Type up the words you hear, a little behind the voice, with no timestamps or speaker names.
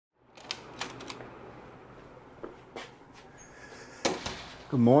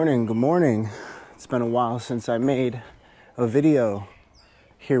Good morning, good morning. It's been a while since I made a video.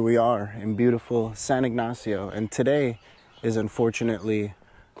 Here we are in beautiful San Ignacio, and today is unfortunately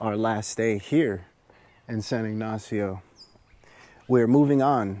our last day here in San Ignacio. We're moving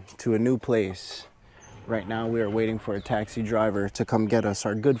on to a new place. Right now we are waiting for a taxi driver to come get us,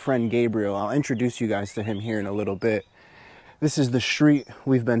 our good friend Gabriel. I'll introduce you guys to him here in a little bit. This is the street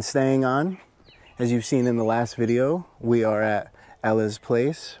we've been staying on. As you've seen in the last video, we are at Ella's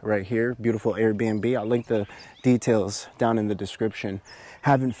place right here, beautiful Airbnb. I'll link the details down in the description.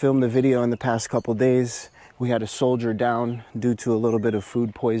 Haven't filmed the video in the past couple days. We had to soldier down due to a little bit of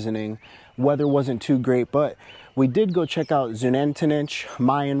food poisoning. Weather wasn't too great, but we did go check out Zunantinich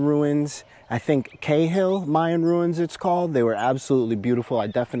Mayan ruins. I think Cahill Mayan ruins it's called. They were absolutely beautiful. I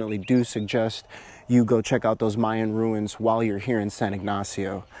definitely do suggest you go check out those Mayan ruins while you're here in San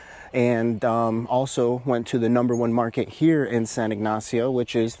Ignacio. And also went to the #1 market here in San Ignacio,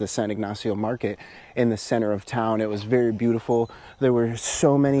 which is the San Ignacio market in the center of town. It was very beautiful. There were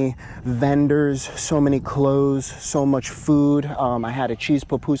so many vendors, so many clothes, so much food. I had a cheese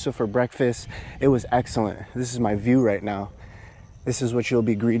pupusa for breakfast. It was excellent. This is my view right now. This is what you'll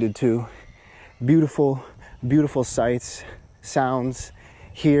be greeted to. Beautiful, beautiful sights, sounds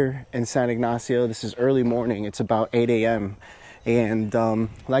here in San Ignacio. This is early morning. It's about 8 a.m. And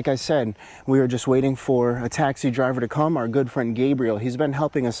like I said, we were just waiting for a taxi driver to come, our good friend Gabriel. He's been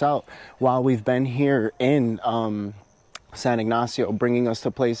helping us out while we've been here in San Ignacio, bringing us to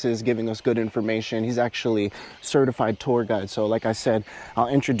places, giving us good information. He's actually certified tour guide. So like I said, I'll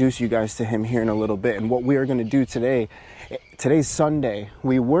introduce you guys to him here in a little bit. And what we are going to do today, today's Sunday,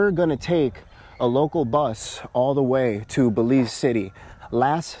 we were going to take a local bus all the way to Belize City.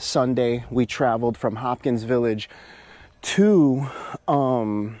 Last Sunday, we traveled from Hopkins Village to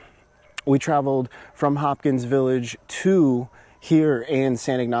here in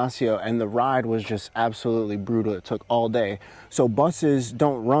San Ignacio, and the ride was just absolutely brutal. It took all day. So buses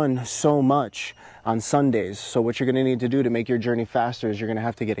don't run so much on Sundays. So what you're going to need to do to make your journey faster is you're going to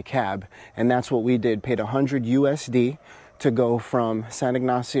have to get a cab. And that's what we did. Paid 100 USD to go from San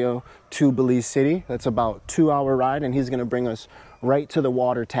Ignacio to Belize City. That's about a 2-hour ride, and he's going to bring us right to the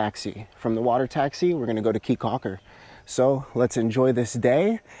water taxi. From the water taxi, we're going to go to CAYE CAULKER. So let's enjoy this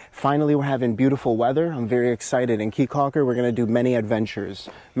day. Finally, we're having beautiful weather. I'm very excited. In CAYE CAULKER, we're going to do many adventures,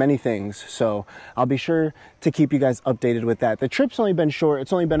 many things. So I'll be sure to keep you guys updated with that. The trip's only been short.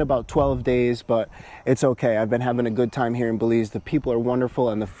 It's only been about 12 days, but it's okay. I've been having a good time here in Belize. The people are wonderful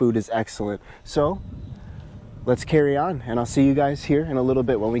and the food is excellent. So let's carry on, and I'll see you guys here in a little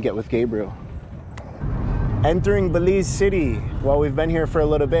bit when we get with Gabriel. Entering Belize City. Well, we've been here for a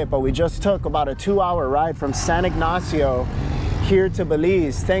little bit, but we just took about a 2-hour ride from San Ignacio here to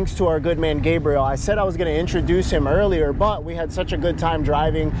Belize, thanks to our good man Gabriel. I said I was going to introduce him earlier, but we had such a good time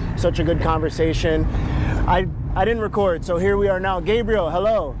driving, such a good conversation. I didn't record, so here we are now. Gabriel,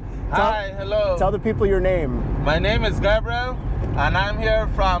 hello. Hi, hello. Tell the people your name. My name is Gabriel, and I'm here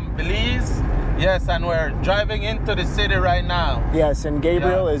from Belize. Yes, and we're driving into the city right now. Yes, and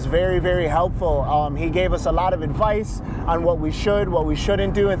Gabriel is very, very helpful. He gave us a lot of advice on what we should, what we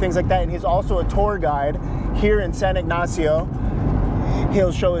shouldn't do, and things like that. And he's also a tour guide here in San Ignacio.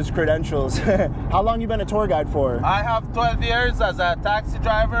 He'll show his credentials. How long you been a tour guide for? I have 12 years as a taxi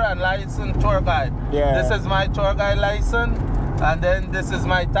driver and licensed tour guide. Yeah. This is my tour guide license, and then this is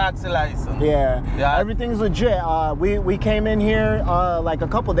my taxi license. Yeah. Everything's legit. We came in here like a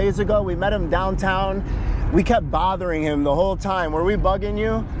couple days ago. We met him downtown. We kept bothering him the whole time. Were we bugging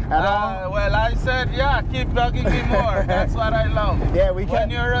you at all? Well, I said, yeah, keep bugging me more. That's what I love. Yeah, we kept... When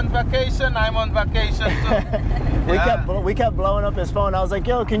you're on vacation, I'm on vacation too. we kept blowing up his phone. I was like,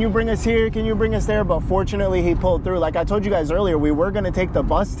 yo, can you bring us here? Can you bring us there? But fortunately, he pulled through. Like I told you guys earlier, we were going to take the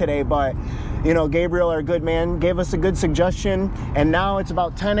bus today, but you know, Gabriel, our good man, gave us a good suggestion. And now it's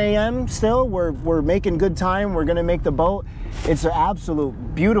about 10 a.m. still. We're making good time. We're going to make the boat. It's an absolute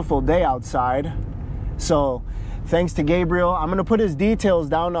beautiful day outside. So thanks to Gabriel. I'm going to put his details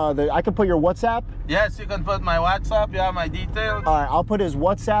down. I can put your WhatsApp? Yes, you can put my WhatsApp. You have my details. All right, I'll put his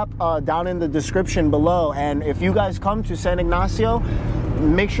WhatsApp down in the description below. And if you guys come to San Ignacio,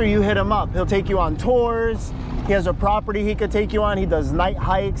 make sure you hit him up. He'll take you on tours. He has a property he could take you on. He does night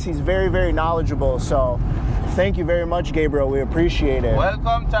hikes. He's very, very knowledgeable. So thank you very much, Gabriel. We appreciate it.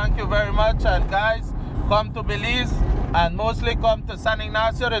 Welcome. Thank you very much. And guys, come to Belize and mostly come to San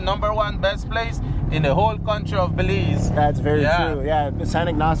Ignacio, the #1 best place in the whole country of Belize. That's very true. Yeah, San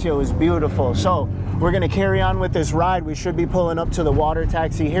Ignacio is beautiful. So we're gonna carry on with this ride. We should be pulling up to the water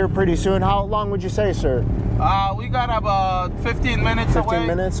taxi here pretty soon. How long would you say, sir? We got about 15 minutes 15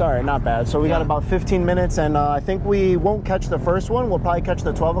 minutes? All right, not bad. So we got about 15 minutes, and I think we won't catch the first one. We'll probably catch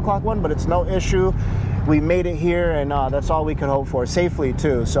the 12 o'clock one, but it's no issue. We made it here, and that's all we could hope for, safely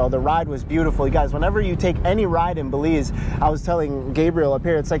too. So the ride was beautiful. You guys, whenever you take any ride in Belize, I was telling Gabriel up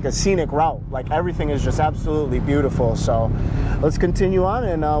here, it's like a scenic route. Like everything is just absolutely beautiful. So let's continue on,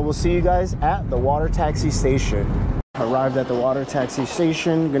 and we'll see you guys at the water taxi station. Arrived at the water taxi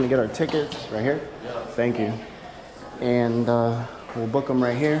station. Gonna get our tickets right here. Thank you. And we'll book them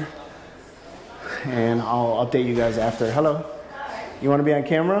right here, and I'll update you guys after. Hello. You want to be on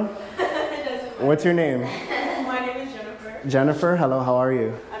camera? What's your name? My name is Jennifer. Jennifer, hello, how are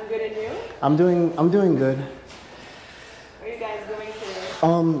you? I'm good, and you? I'm doing good. Where are you guys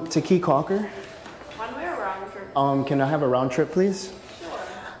going to? To CAYE CAULKER. One way or round trip? Can I have a round trip, please? Sure.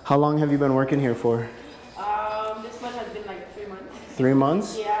 How long have you been working here for? This month has been like 3 months. 3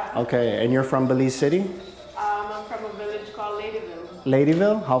 months? Yeah. Okay, and you're from Belize City? I'm from a village called Ladyville.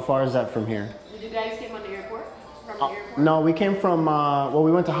 Ladyville? How far is that from here? Did you guys came on the airport? From the airport? No, we came from, well,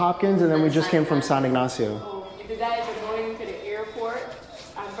 we went to Hopkins, and then we just came from San Ignacio. Oh, if you guys are going to the airport,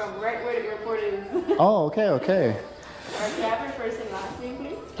 I'm from right where the airport is. Oh, okay, okay. All right, can I have your first and last name,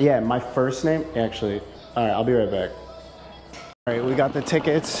 please? Yeah, my first name, actually. All right, I'll be right back. All right, we got the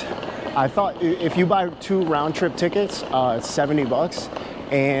tickets. I thought if you buy 2 round trip tickets, it's 70 bucks,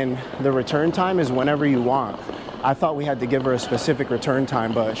 and the return time is whenever you want. I thought we had to give her a specific return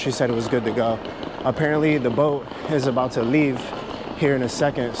time, but she said it was good to go. Apparently the boat is about to leave here in a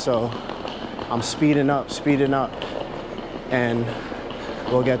second, so I'm speeding up, and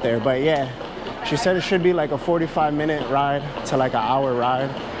we'll get there. But yeah, she said it should be like a 45-minute ride to like an hour ride,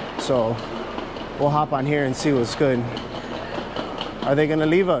 so we'll hop on here and see what's good. Are they gonna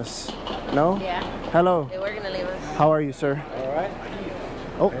leave us? No? Yeah. Hello. They were gonna leave us. How are you, sir? All right.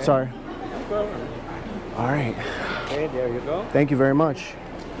 Oh, sorry. All right. Okay, there you go. Thank you very much.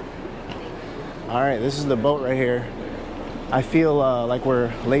 All right, this is the boat right here. I feel like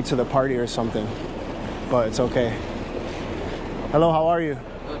we're late to the party or something, but it's okay. Hello, how are you?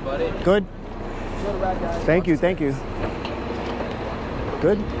 Good, buddy. Good? Thank you, thank you.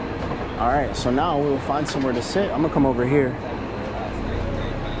 Good? All right, so now we will find somewhere to sit. I'm gonna come over here,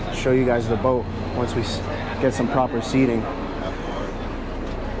 show you guys the boat once we get some proper seating.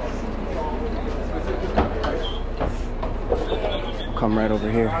 Come right over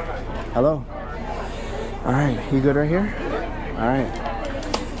here. Hello. All right, you good right here? All right.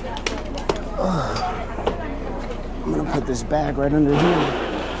 I'm gonna put this bag right under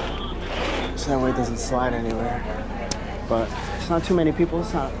here, so that way it doesn't slide anywhere. But it's not too many people.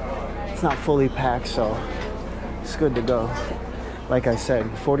 It's not fully packed, so it's good to go. Like I said,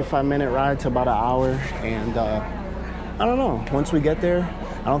 45-minute ride to about an hour, and I don't know. Once we get there,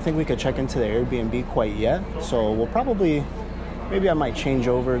 I don't think we could check into the Airbnb quite yet. So we'll probably, maybe I might change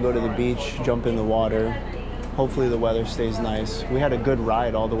over, go to the beach, jump in the water. Hopefully the weather stays nice. We had a good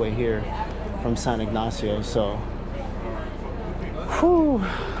ride all the way here from San Ignacio, so. Whew.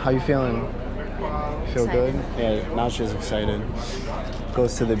 How you feeling? Feel good? Yeah, now she's excited.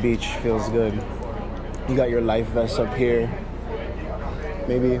 Goes to the beach, feels good. You got your life vest up here.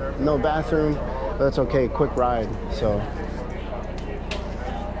 Maybe no bathroom, but that's okay, quick ride, so.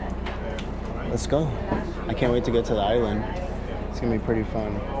 Let's go. I can't wait to get to the island. It's gonna be pretty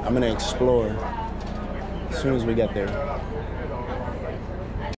fun. I'm gonna explore as soon as we get there.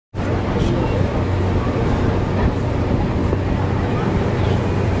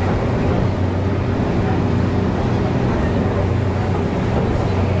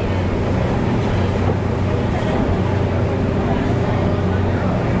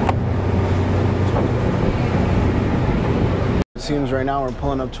 Seems right now we're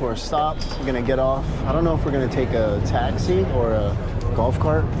pulling up to our stop. We're gonna get off. I don't know if we're gonna take a taxi or a golf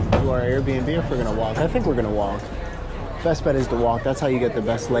cart to our Airbnb, or if we're gonna walk. I think we're gonna walk. Best bet is to walk. That's how you get the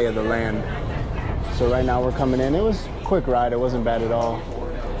best lay of the land. So right now we're coming in. It was a quick ride. It wasn't bad at all.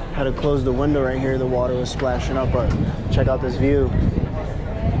 Had to close the window right here. The water was splashing up, but check out this view.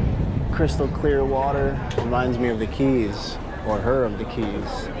 Crystal clear water. Reminds me of the Keys, or her of the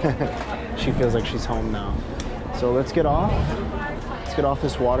Keys. She feels like she's home now. So let's get off. Let's get off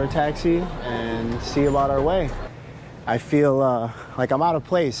this water taxi and see about our way. I feel like I'm out of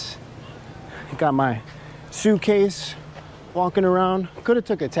place. I got my suitcase, walking around. Could have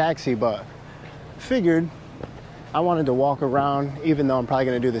took a taxi, but figured I wanted to walk around, even though I'm probably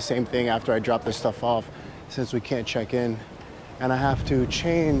gonna do the same thing after I drop this stuff off, since we can't check in. And I have to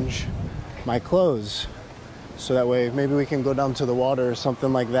change my clothes. So that way maybe we can go down to the water or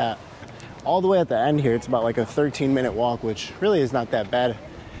something like that. All the way at the end here, it's about like a 13-minute walk, which really is not that bad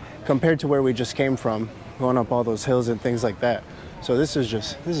compared to where we just came from, going up all those hills and things like that. So this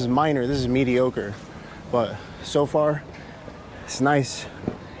is minor, this is mediocre. But so far, it's nice,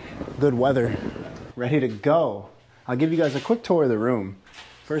 good weather, ready to go. I'll give you guys a quick tour of the room.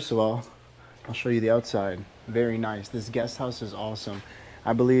 First of all, I'll show you the outside. Very nice. This guest house is awesome.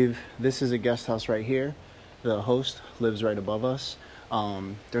 I believe this is a guest house right here. The host lives right above us.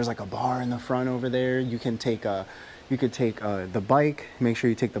 There's like a bar in the front over there. You could take the bike. Make sure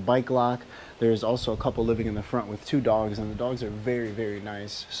you take the bike lock. There's also a couple living in the front with 2 dogs, and the dogs are very, very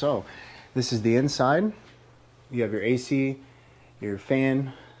nice. So this is the inside. You have your AC, your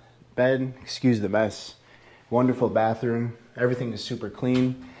fan, bed, excuse the mess. Wonderful bathroom. Everything is super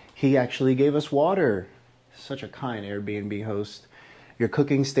clean. He actually gave us water. Such a kind Airbnb host. Your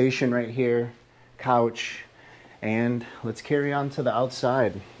cooking station right here, couch, and let's carry on to the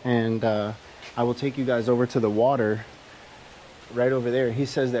outside. And I will take you guys over to the water right over there. He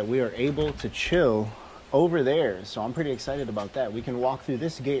says that we are able to chill over there, so I'm pretty excited about that. We can walk through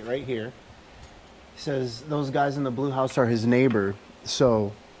this gate right here. He says those guys in the blue house are his neighbor,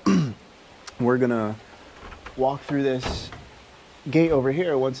 so we're gonna walk through this gate over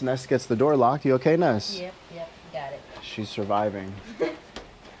here once Ness gets the door locked. You okay, Ness? Yep, got it. She's surviving.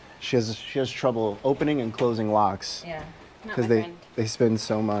 She has trouble opening and closing locks. Yeah, because they spin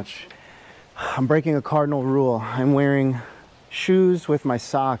so much. I'm breaking a cardinal rule. I'm wearing shoes with my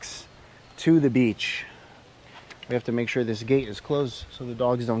socks to the beach. We have to make sure this gate is closed so the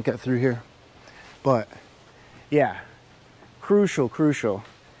dogs don't get through here. But yeah, crucial.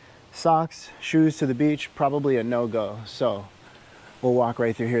 Socks, shoes to the beach, probably a no-go. So we'll walk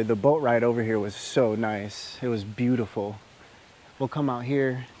right through here. The boat ride over here was so nice. It was beautiful. We'll come out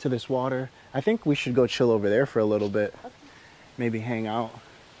here to this water. I think we should go chill over there for a little bit. Okay. Maybe hang out,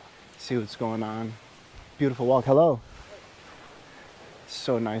 see what's going on. Beautiful walk. Hello.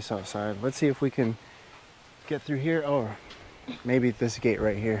 So nice outside. Let's see if we can get through here, or maybe this gate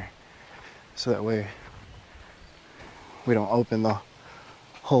right here, so that way we don't open the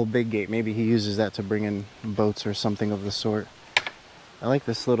whole big gate. Maybe he uses that to bring in boats or something of the sort. I like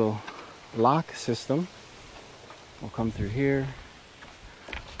this little lock system. We'll come through here.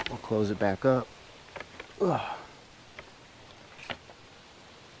 We'll close it back up. Ugh.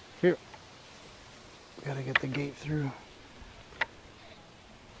 Here. We gotta get the gate through.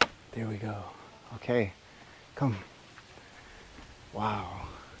 There we go. Okay. Come. Wow.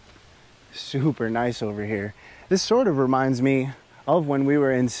 Super nice over here. This sort of reminds me of when we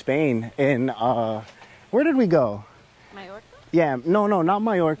were in Spain in, where did we go? Mallorca? Yeah, no, not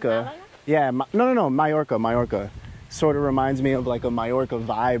Mallorca. Malaga? Yeah, no, Mallorca. Sort of reminds me of like a Mallorca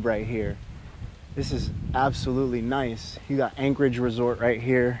vibe right here. This is absolutely nice. You got Anchorage Resort right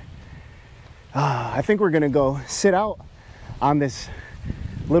here. I think we're gonna go sit out on this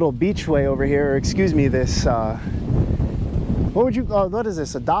little beachway over here, or excuse me, this, what is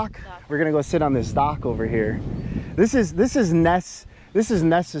this, a dock? We're gonna go sit on this dock over here. This is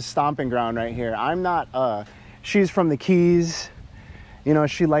Ness's stomping ground right here. I'm not, she's from the Keys. You know,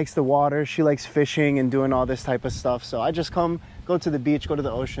 she likes the water, she likes fishing and doing all this type of stuff. So I just go to the beach, go to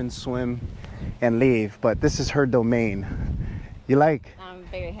the ocean, swim, and leave. But this is her domain. You like? I'm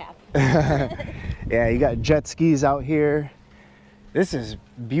very happy. Yeah, you got jet skis out here. This is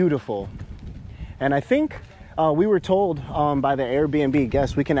beautiful. And I think we were told by the Airbnb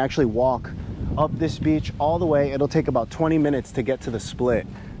guests we can actually walk up this beach all the way. It'll take about 20 minutes to get to the split.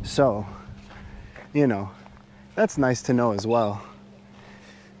 So, you know, that's nice to know as well.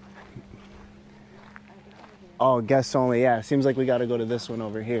 Oh, guests only. Yeah, seems like we got to go to this one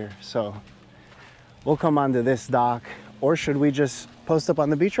over here. So we'll come onto this dock. Or should we just post up on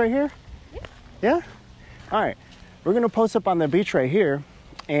the beach right here? Yeah? All right. We're going to post up on the beach right here.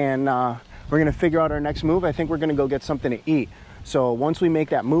 And we're going to figure out our next move. I think we're going to go get something to eat. So once we make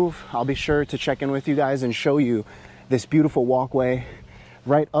that move, I'll be sure to check in with you guys and show you this beautiful walkway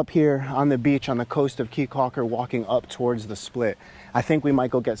right up here on the beach on the coast of CAYE CAULKER, walking up towards the split. I think we might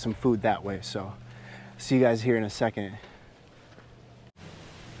go get some food that way. So see you guys here in a second.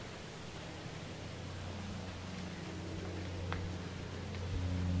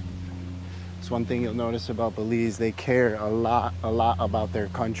 It's one thing you'll notice about Belize. They care a lot about their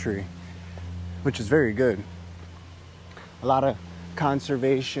country, which is very good. A lot of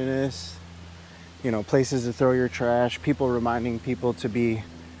conservationists, you know, places to throw your trash, people reminding people to be,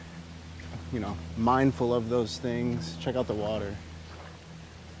 you know, mindful of those things. Check out the water.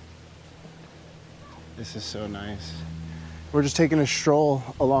 This is so nice. We're just taking a stroll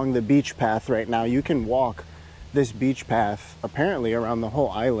along the beach path right now. You can walk this beach path apparently around the whole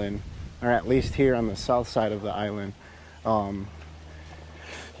island, or at least here on the south side of the island.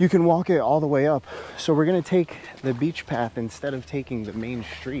 You can walk it all the way up. So we're gonna take the beach path instead of taking the main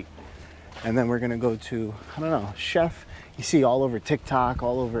street. And then we're gonna go to, I don't know, Chef, you see all over TikTok,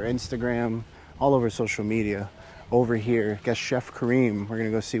 all over Instagram, all over social media. Over here, guess Chef Kareem. We're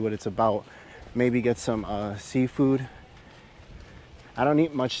gonna go see what it's about. Maybe get some seafood. I don't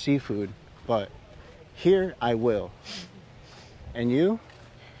eat much seafood, but here I will. And you?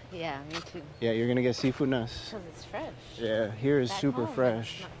 Yeah, me too. Yeah, you're gonna get seafood nuts. Because it's fresh. Yeah, here is Back super home,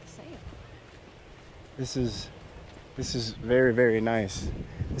 fresh. It's not the same. This is very, very nice.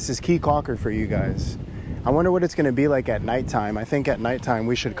 This is CAYE CAULKER for you guys. I wonder what it's gonna be like at nighttime. I think at nighttime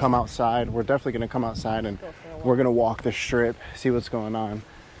we should come outside. We're definitely gonna come outside and we're gonna walk the strip, see what's going on.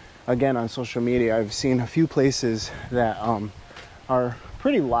 Again, on social media, I've seen a few places that are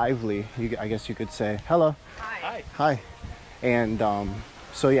pretty lively, I guess you could say. Hello. Hi. Hi. And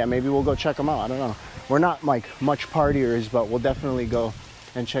so yeah, maybe we'll go check them out. I don't know. We're not like much partiers, but we'll definitely go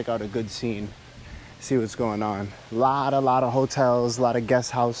and check out a good scene, see what's going on. A lot of hotels, a lot of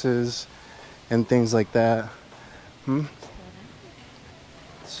guest houses and things like that.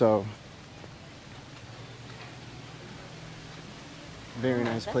 So very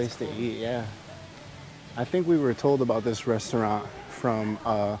nice place to eat. Yeah, I think we were told about this restaurant from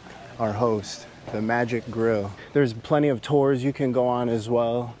our host, the Magic Grill. There's plenty of tours you can go on as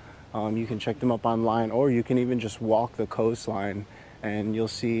well. You can check them up online, or you can even just walk the coastline and you'll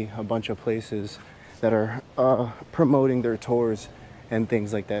see a bunch of places that are promoting their tours and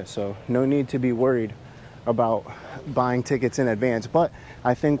things like that. So no need to be worried about buying tickets in advance. But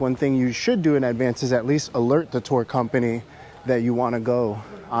I think one thing you should do in advance is at least alert the tour company that you want to go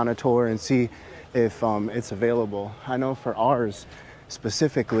on a tour and see if it's available. I know for ours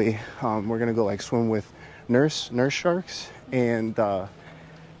specifically, we're gonna go like swim with nurse sharks, and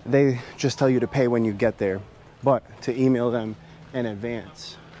they just tell you to pay when you get there, but to email them in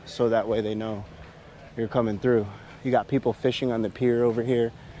advance so that way they know you're coming through. You got people fishing on the pier over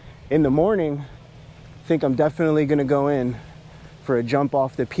here. In the morning, I think I'm definitely gonna go in for a jump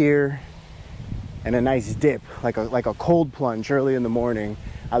off the pier and a nice dip, like a cold plunge early in the morning.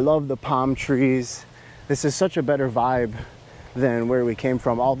 I love the palm trees. This is such a better vibe than where we came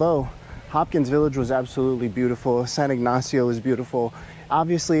from. Although Hopkins Village was absolutely beautiful, San Ignacio is beautiful,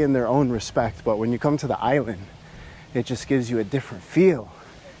 obviously in their own respect, but when you come to the island, it just gives you a different feel.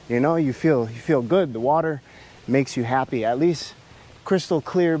 You know, you feel good. The water makes you happy. At least crystal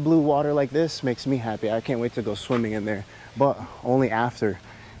clear blue water like this makes me happy. I can't wait to go swimming in there, but only after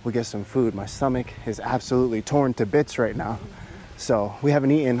we get some food. My stomach is absolutely torn to bits right now. So we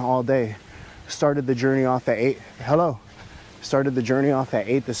haven't eaten all day. Started the journey off at 8. Hello. Started the journey off at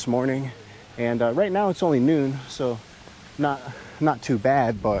 8 this morning. And right now it's only noon, so not too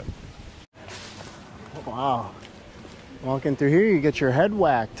bad, but wow. Walking through here, you get your head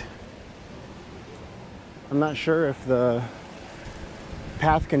whacked. I'm not sure if the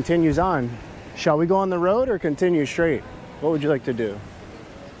path continues on. Shall we go on the road or continue straight? What would you like to do?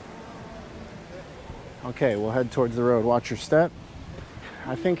 Okay, we'll head towards the road. Watch your step.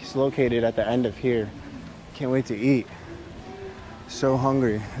 I think it's located at the end of here. Can't wait to eat. So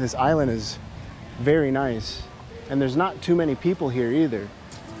hungry. This island is very nice. And there's not too many people here either.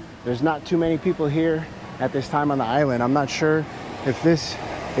 There's not too many people here at this time on the island. I'm not sure if this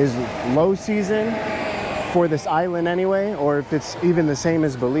is low season for this island anyway, or if it's even the same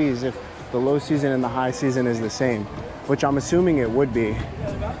as Belize, if the low season and the high season is the same, which I'm assuming it would be.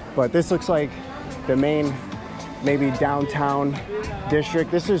 But this looks like the main, maybe downtown district.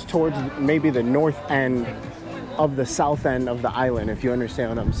 This is towards maybe the north end of the south end of the island, if you understand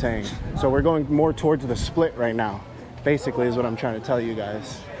what I'm saying. So we're going more towards the split right now, basically, is what I'm trying to tell you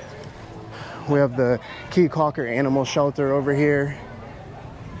guys. We have the CAYE CAULKER animal shelter over here.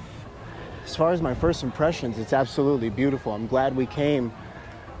 As far as my first impressions, it's absolutely beautiful. I'm glad we came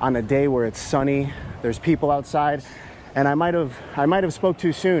on a day where it's sunny, there's people outside, and I might have spoke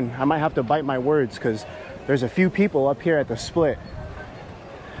too soon. I might have to bite my words because there's a few people up here at the split.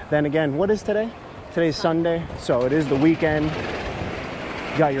 Then again, what is today? Today's Sunday, so it is the weekend.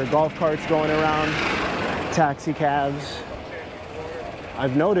 You got your golf carts going around, taxi cabs.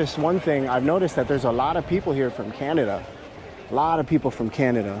 I've noticed one thing. I've noticed that there's a lot of people here from Canada. A lot of people from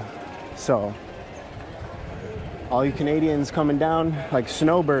Canada. So all you Canadians coming down like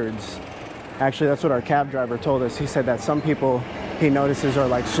snowbirds. Actually, that's what our cab driver told us. He said that some people he notices are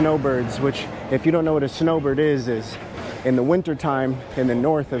like snowbirds, which if you don't know what a snowbird is in the wintertime in the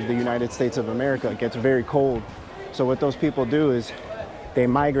north of the United States of America, it gets very cold. So what those people do is they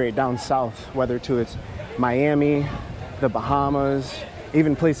migrate down south, whether to it's Miami, the Bahamas,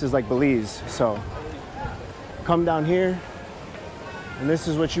 even places like Belize. So come down here, and this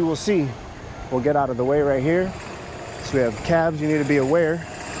is what you will see. We'll get out of the way right here. So we have cabs, you need to be aware,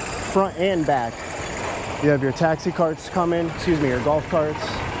 front and back. You have your taxi carts coming, excuse me, your golf carts.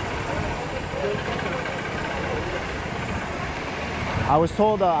 I was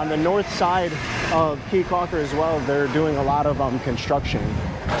told on the north side of CAYE CAULKER as well, they're doing a lot of construction.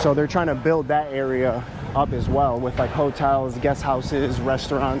 So they're trying to build that area up as well with like hotels, guest houses,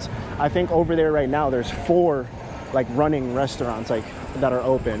 restaurants. I think over there right now there's 4 like running restaurants like that are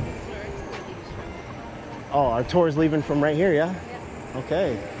open. Oh, our tour is leaving from right here, yeah?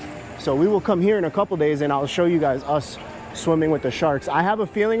 Okay. So we will come here in a couple days and I'll show you guys us swimming with the sharks. I have a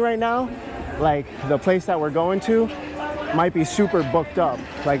feeling right now, like the place that we're going to might be super booked up.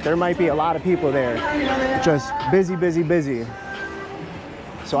 Like there might be a lot of people there, just busy, busy, busy.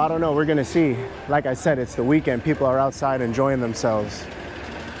 So I don't know, we're gonna see. Like I said, it's the weekend, people are outside enjoying themselves.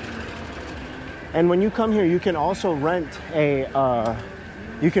 And when you come here, you can also rent a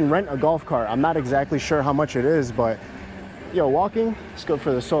golf cart. I'm not exactly sure how much it is, but yo, walking, it's good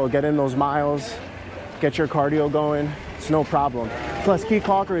for the soul. Get in those miles, get your cardio going, it's no problem. Plus CAYE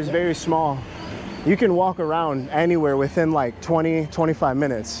CAULKER is very small. You can walk around anywhere within like 20, 25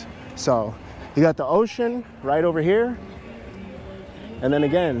 minutes. So you got the ocean right over here. And then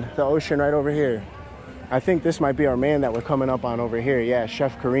again, the ocean right over here. I think this might be our man that we're coming up on over here. Yeah,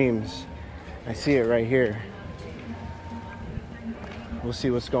 Chef Kareem's. I see it right here. We'll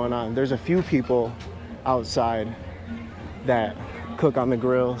see what's going on. There's a few people outside that cook on the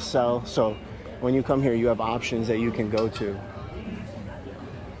grill, sell. So when you come here, you have options that you can go to.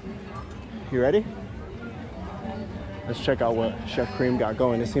 You ready? Let's check out what Chef Kareem got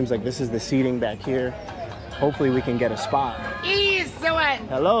going. It seems like this is the seating back here. Hopefully we can get a spot.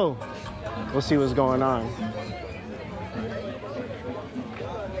 Hello. We'll see what's going on.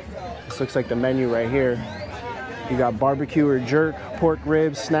 This looks like the menu right here. You got barbecue or jerk, pork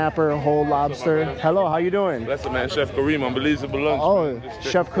ribs, snapper, whole lobster. Hello, how you doing? Bless it, man. Chef Kareem, unbelievable lunch. Oh,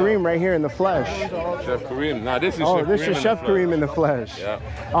 Chef Kareem right here in the flesh. Chef Kareem. Now this is oh, Chef this Kareem is Chef Kareem in the flesh. Yeah.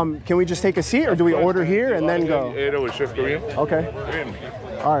 Can we just take a seat, or do we order here and then go? Order with Chef Kareem. Okay.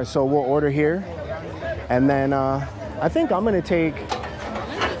 All right, so we'll order here, and then I think I'm gonna take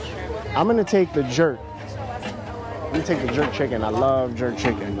the jerk. Let me take the jerk chicken. I love jerk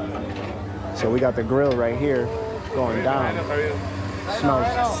chicken. So we got the grill right here going down.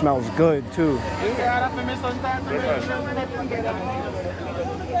 Smells good too.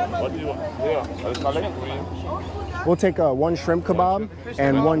 What do you want? Yeah. We'll take one shrimp kebab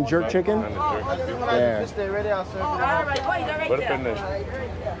and one jerk chicken. Yeah. Put it in there.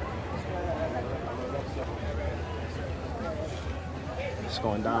 It's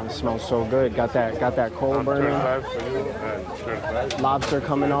going down. It smells so good. Got that coal burning. Lobster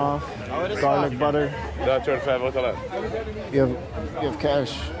coming off. Garlic butter. You have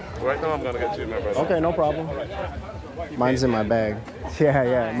cash. Right now I'm gonna get you, my brother. Okay, no problem. Mine's in my bag.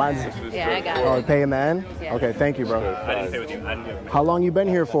 Yeah. Mine's. Yeah, I got it. Oh, pay in the end? Yeah. Okay, thank you, bro. I didn't stay with you. I didn't get How long you been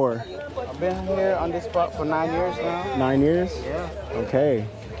here for? I've been here on this spot for 9 years now. 9 years? Yeah. Okay.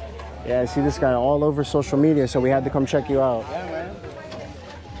 Yeah, I see this guy all over social media, so we had to come check you out. Yeah, man.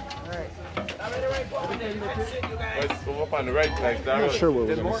 Let's go up on the right, like I'm that. not sure where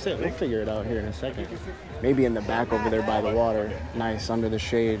we're gonna sit. We'll figure it out here in a second. Maybe in the back over there by the water. Nice, under the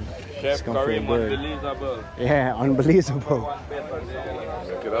shade. It's gonna feel good. Yeah, unbelievable.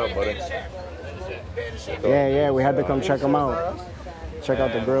 Check it out, buddy. Yeah, we had to come check them out. Check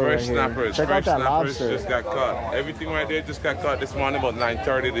out the grill right Fresh here. snappers. Check out Fresh that snappers lobster. just got caught. Everything right there just got caught this morning, about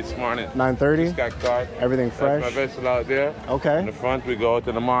 9:30 this morning. 9:30? Just got caught. Everything That's fresh? my vessel out there. In Okay. the front, we go out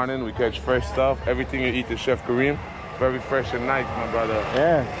in the morning, we catch fresh stuff. Everything you eat is Chef Kareem. Very fresh and nice, my brother.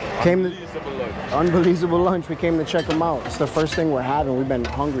 Yeah. Unbelievable lunch. Unbelievable lunch. We came to check them out. It's the first thing we're having. We've been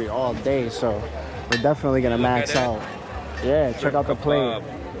hungry all day, so we're definitely gonna max out. Yeah, check out the plate.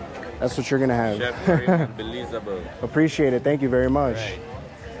 That's what you're gonna have. Chef Kareem, unbelievable. Appreciate it. Thank you very much.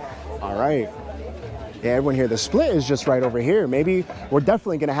 All right. Yeah, everyone here. The split is just right over here. Maybe we're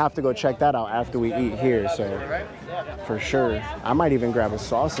definitely gonna have to go check that out after we eat here. So for sure, I might even grab a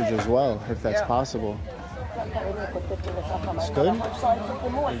sausage as well if that's possible. It's good.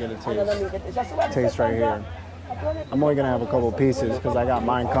 I'm gonna taste right here. I'm only gonna have a couple pieces because I got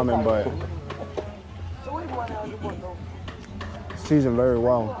mine coming, but seasoned very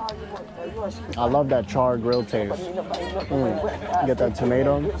well. I love that charred grill taste. Get that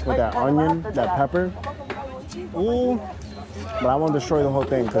tomato with that onion, that pepper. Ooh, But I won't destroy the whole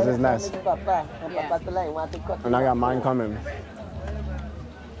thing because it's nest. And I got mine coming.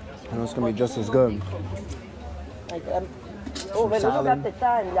 And it's gonna be just as good. Some salad,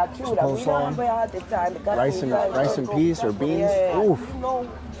 coleslaw, rice and peas or beans. Oof.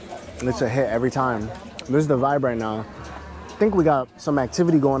 And it's a hit every time. This is the vibe right now. I think we got some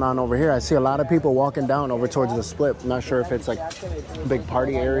activity going on over here. I see a lot of people walking down over towards the split. I'm not sure if it's like a big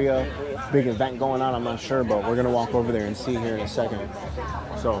party area, big event going on. I'm not sure, but we're gonna walk over there and see here in a second.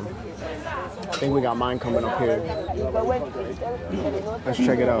 So I think we got mine coming up here. Let's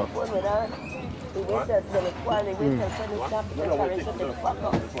check it out.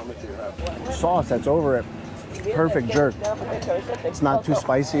 Sauce that's over it. Perfect jerk. It's not too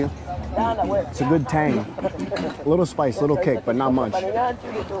spicy. It's a good tang. A little spice, little kick, but not much.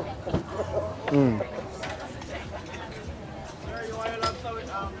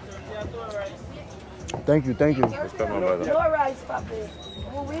 Thank you, thank you.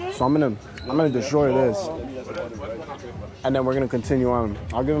 So I'm gonna destroy this, and then we're gonna continue on.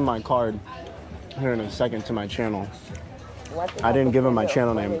 I'll give him my card here in a second to my channel. I didn't give him my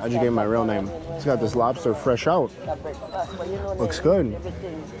channel name. I just gave him my real name. It's got this lobster fresh out. Looks good.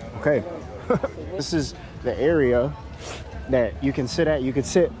 Okay. This is the area that you can sit at. You could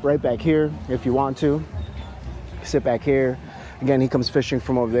sit right back here if you want to. Sit back here. Again, he comes fishing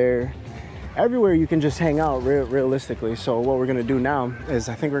from over there. Everywhere you can just hang out realistically. So what we're gonna do now is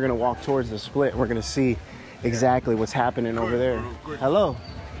I think we're gonna walk towards the split. We're gonna see exactly what's happening over there. Hello.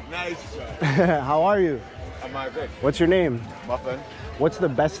 Nice. How are you? I'm good. What's your name? Muffin. What's the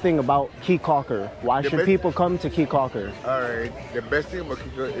best thing about CAYE CAULKER? Why should people come to CAYE CAULKER? All right. The best thing about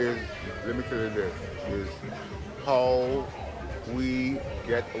CAYE CAULKER is, let me tell you this, is how we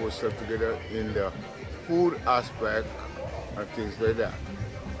get ourselves together in the food aspect and things like that.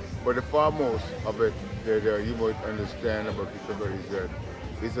 But the foremost of it that you might understand about CAYE CAULKER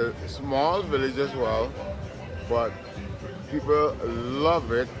is that it's a small village as well, but people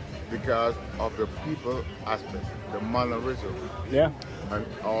love it because of the people aspect, the mannerism, and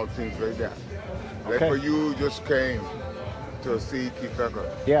all things like that. Like for you, just came to see CAYE CAULKER.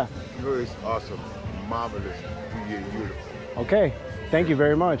 Yeah. CAYE is awesome, marvelous, beautiful. Okay, thank you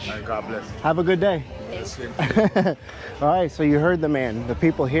very much. And God bless. Have a good day. All right, so you heard the man. The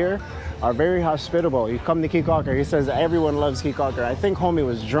people here are very hospitable. You come to CAYE CAULKER, he says everyone loves CAYE CAULKER. I think homie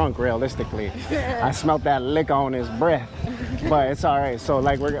was drunk, realistically. I smelled that liquor on his breath, but it's all right. So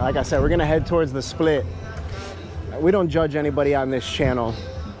like I said, we're gonna head towards the split. We don't judge anybody on this channel,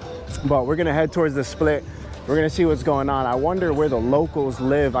 but we're gonna head towards the split. We're gonna see what's going on. I wonder where the locals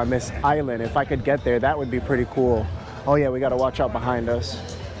live on this island. If I could get there, that would be pretty cool. Oh yeah, we gotta watch out behind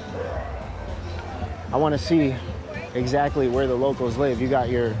us. I wanna see exactly where the locals live. You got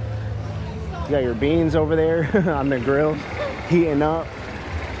your beans over there on the grill, heating up.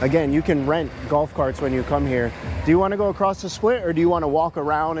 Again, you can rent golf carts when you come here. Do you want to go across the split or do you want to walk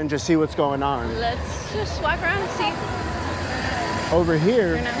around and just see what's going on? Let's just walk around and see.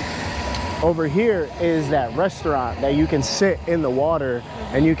 Over here is that restaurant that you can sit in the water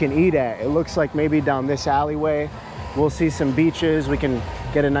and you can eat at. It looks like maybe down this alleyway, we'll see some beaches. We can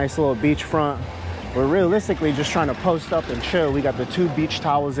get a nice little beachfront. We're realistically just trying to post up and chill. We got the 2 beach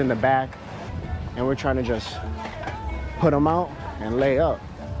towels in the back and we're trying to just put them out and lay up.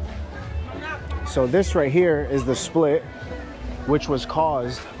 So this right here is the split, which was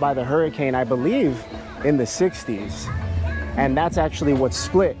caused by the hurricane, I believe, in the 60s. And that's actually what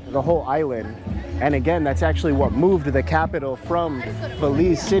split the whole island. And again, that's actually what moved the capital from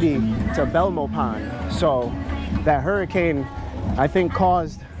Belize City to Belmopan. So that hurricane, I think,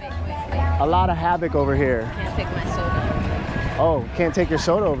 caused a lot of havoc over here. Can't take my soda. Oh, can't take your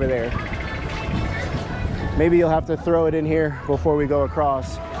soda over there. Maybe you'll have to throw it in here before we go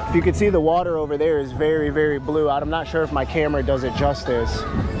across. If you can see, the water over there is very, very blue. I'm not sure if my camera does it justice.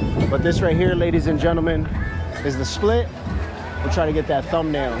 But this right here, ladies and gentlemen, is the split. We'll try to get that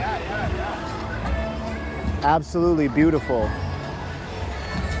thumbnail. Absolutely beautiful.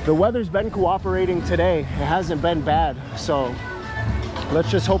 The weather's been cooperating today. It hasn't been bad, so let's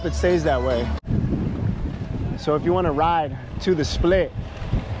just hope it stays that way. So if you want to ride to the split,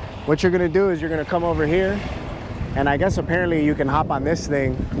 what you're gonna do is you're gonna come over here, and I guess apparently you can hop on this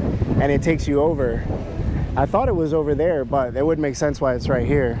thing and it takes you over. I thought it was over there, but it would make sense why it's right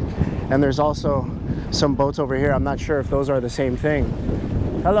here. And there's also some boats over here. I'm not sure if those are the same thing.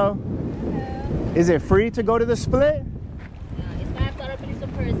 Hello. Hello. Is it free to go to the split? No, it's $5 belize a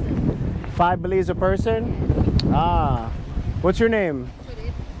person. $5 belize a person? Ah. What's your name?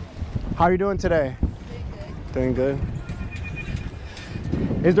 How are you doing today? Doing good.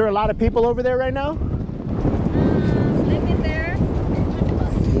 Is there a lot of people over there right now? Living there.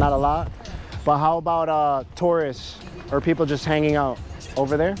 Not a lot. But how about tourists or people just hanging out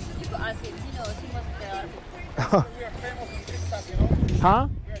over there? You can ask him. He knows. He must be there. Huh?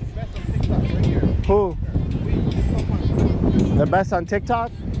 Who? The best on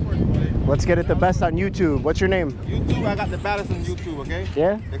TikTok? Let's get it the best on YouTube. What's your name? YouTube, I got the baddest on YouTube, okay?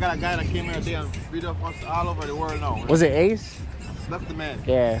 Yeah? They got a guy that came here today and video of us all over the world now. Was it Ace? That's the man.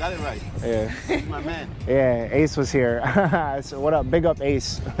 Yeah. Got it right. Yeah. He's my man. Yeah, Ace was here. So what up? Big up,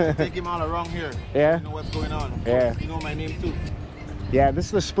 Ace. Take him all around here. Yeah? You know what's going on. Of Yeah. course, you know my name too. Yeah, this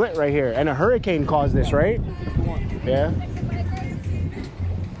is the split right here. And a hurricane caused this, right? Yeah.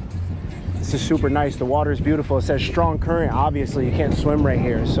 This is super nice. The water is beautiful. It says strong current. Obviously, you can't swim right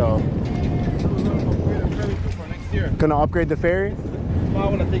here, so. Gonna upgrade the ferry? I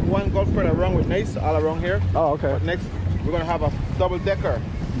want to take one golf cart around with Nace all around here. Oh, okay. But next, we're gonna have a double-decker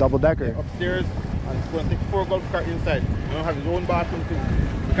Double-decker. upstairs, and we're gonna take 4 golf carts inside. We're gonna have his own bathroom too.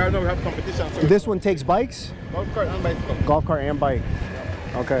 Because now we have competition. So This one takes bikes? golf cart and bicycle. Golf cart and bike.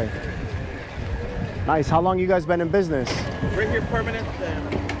 Okay. Nice. How long you guys been in business? We're here permanent,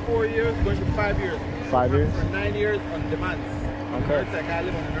 4 years, going to 5 years. 5 years? For 9 years on demands. Okay. North side, I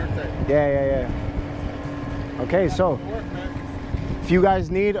live on the north side. Yeah. Okay, so Work, man. if you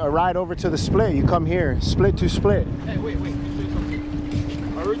guys need a ride over to the split, you come here. Split to split. Hey, wait, let me show you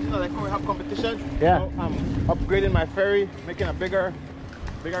something. Original, like when we have competition, Yeah. so I'm upgrading my ferry, making a bigger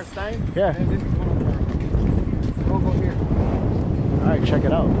sign. Yeah. And this is one of our logo here. All right, check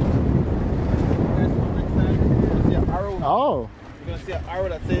it out. There's one next sign. You're gonna see an arrow. Oh, You're gonna see an arrow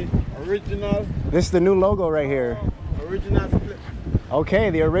that says original. this is the new logo right here. Original split. Okay,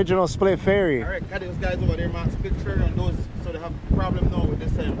 the original split ferry. All right, got those guys over there, man. Split ferry on those, so they have problem now with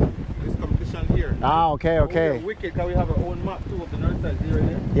this competition here. Ah, okay. We're wicked, because we have our own map too of the north side. See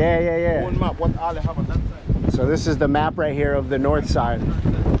right there? Yeah. Own map. What all they have on that side. So this is the map right here of the north side.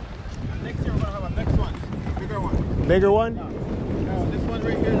 Next year we're gonna have a next one, bigger one. Bigger one? This one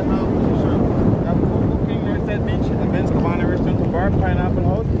right here, they have Coco King, Northside Beach, Events, Cabana Restaurant and Bar, Pineapple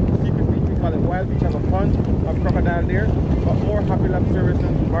House, Secret Beach, we call it Wild Beach, have a punch, have crocodile there, but more Happy Lobster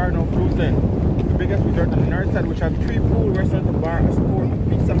Restaurant and Bar, no cruise in. The biggest resort on the north side, which have 3 pool, restaurant and bar, a store,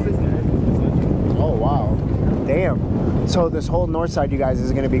 pizza business. Oh, wow. Damn. So this whole north side, you guys,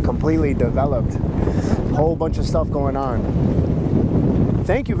 is going to be completely developed. Whole bunch of stuff going on.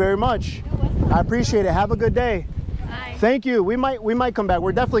 Thank you very much. I appreciate it. Have a good day. Bye. Thank you. We might come back.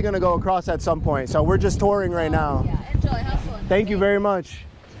 We're definitely going to go across at some point. So we're just touring right now. Yeah, enjoy. Have fun. Thank you very much.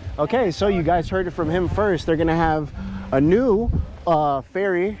 Okay, so you guys heard it from him first. They're going to have a new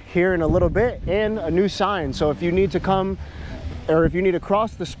ferry here in a little bit and a new sign. So if you need to come, or if you need to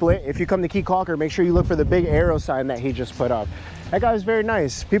cross the split, if you come to CAYE CAULKER, make sure you look for the big arrow sign that he just put up. That guy is very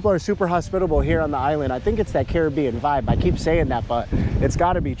nice. People are super hospitable here on the island. I think it's that Caribbean vibe. I keep saying that, but it's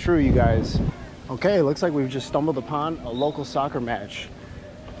got to be true, you guys. Okay, looks like we've just stumbled upon a local soccer match.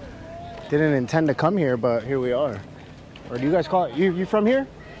 Didn't intend to come here, but here we are. Or do you guys call it, you from here?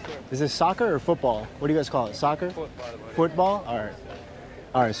 Is this soccer or football? What do you guys call it? Soccer? Football. Football? All right.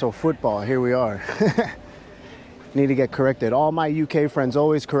 All right, so football, here we are. Need to get corrected. All my UK friends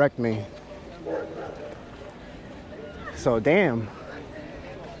always correct me. So damn.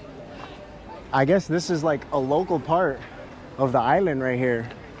 I guess this is like a local part of the island right here.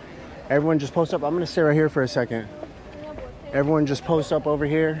 Everyone just post up. I'm gonna stay right here for a second. Everyone just post up over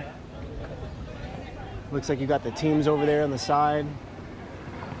here. Looks like you got the teams over there on the side.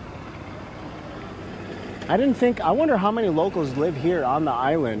 I wonder how many locals live here on the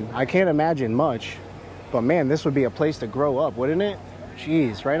island. I can't imagine much. But man, this would be a place to grow up, wouldn't it?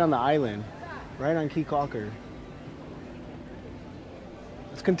 Jeez, right on the island. Right on CAYE CAULKER.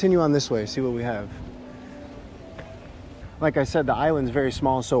 Let's continue on this way, see what we have. Like I said, the island's very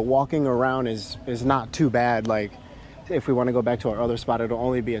small, so walking around is not too bad. Like, if we want to go back to our other spot, it'll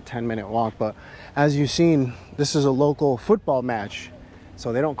only be a 10-minute walk. But as you've seen, this is a local football match.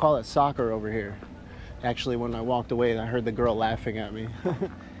 So they don't call it soccer over here. Actually, when I walked away, I heard the girl laughing at me.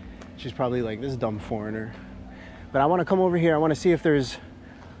 She's probably like, this dumb foreigner. But I want to come over here. I want to see if there's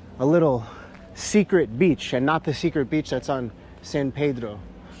a little secret beach, and not the secret beach that's on San Pedro.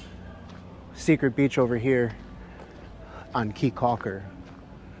 Secret beach over here on CAYE CAULKER.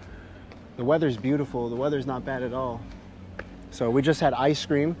 The weather's beautiful. The weather's not bad at all. So we just had ice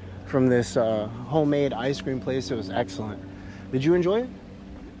cream from this homemade ice cream place. It was excellent. Did you enjoy it?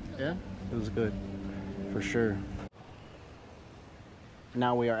 Yeah? It was good, for sure.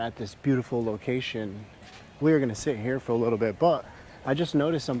 Now we are at this beautiful location. We are gonna sit here for a little bit, but I just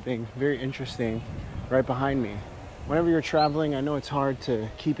noticed something very interesting right behind me. Whenever you're traveling, I know it's hard to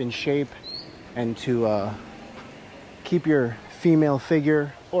keep in shape and to keep your female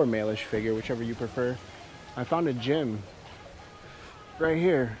figure or male-ish figure, whichever you prefer. I found a gym right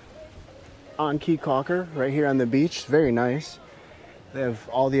here on CAYE CAULKER, right here on the beach. It's very nice. They have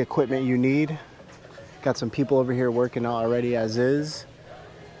all the equipment you need. Got some people over here working out already as is.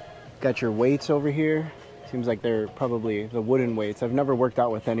 Got your weights over here. Seems like they're probably the wooden weights. I've never worked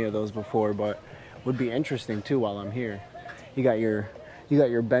out with any of those before, but would be interesting too while I'm here. You got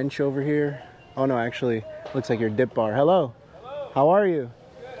your bench over here. Oh no, actually, looks like your dip bar. Hello. Hello. How are you?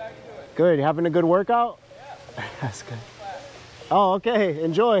 Good. How you doing? Good. You having a good workout? Yeah. That's good. Oh, okay.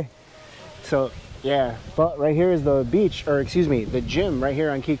 Enjoy. So, yeah. But right here is the beach, or excuse me, the gym right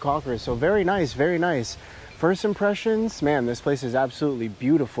here on CAYE CAULKER. So very nice. Very nice. First impressions, man, this place is absolutely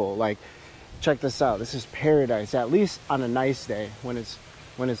beautiful. Like, check this out. This is paradise. At least on a nice day when it's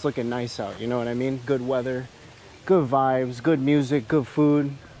looking nice out. You know what I mean? Good weather, good vibes, good music, good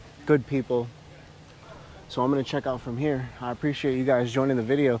food, good people. So I'm gonna check out from here. I appreciate you guys joining the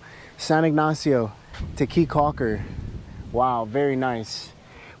video. San Ignacio to CAYE CAULKER. Wow, very nice.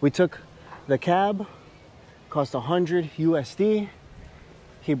 We took the cab, cost 100 USD.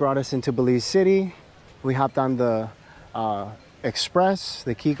 He brought us into Belize City. We hopped on the Express,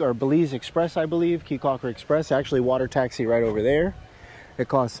 the CAYE or Belize Express, I believe, CAYE CAULKER Express. Actually, water taxi right over there. It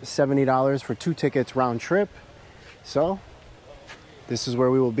costs $70 for 2 tickets round trip. So this is where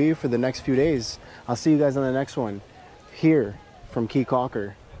we will be for the next few days. I'll see you guys on the next one here from CAYE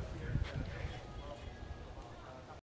CAULKER.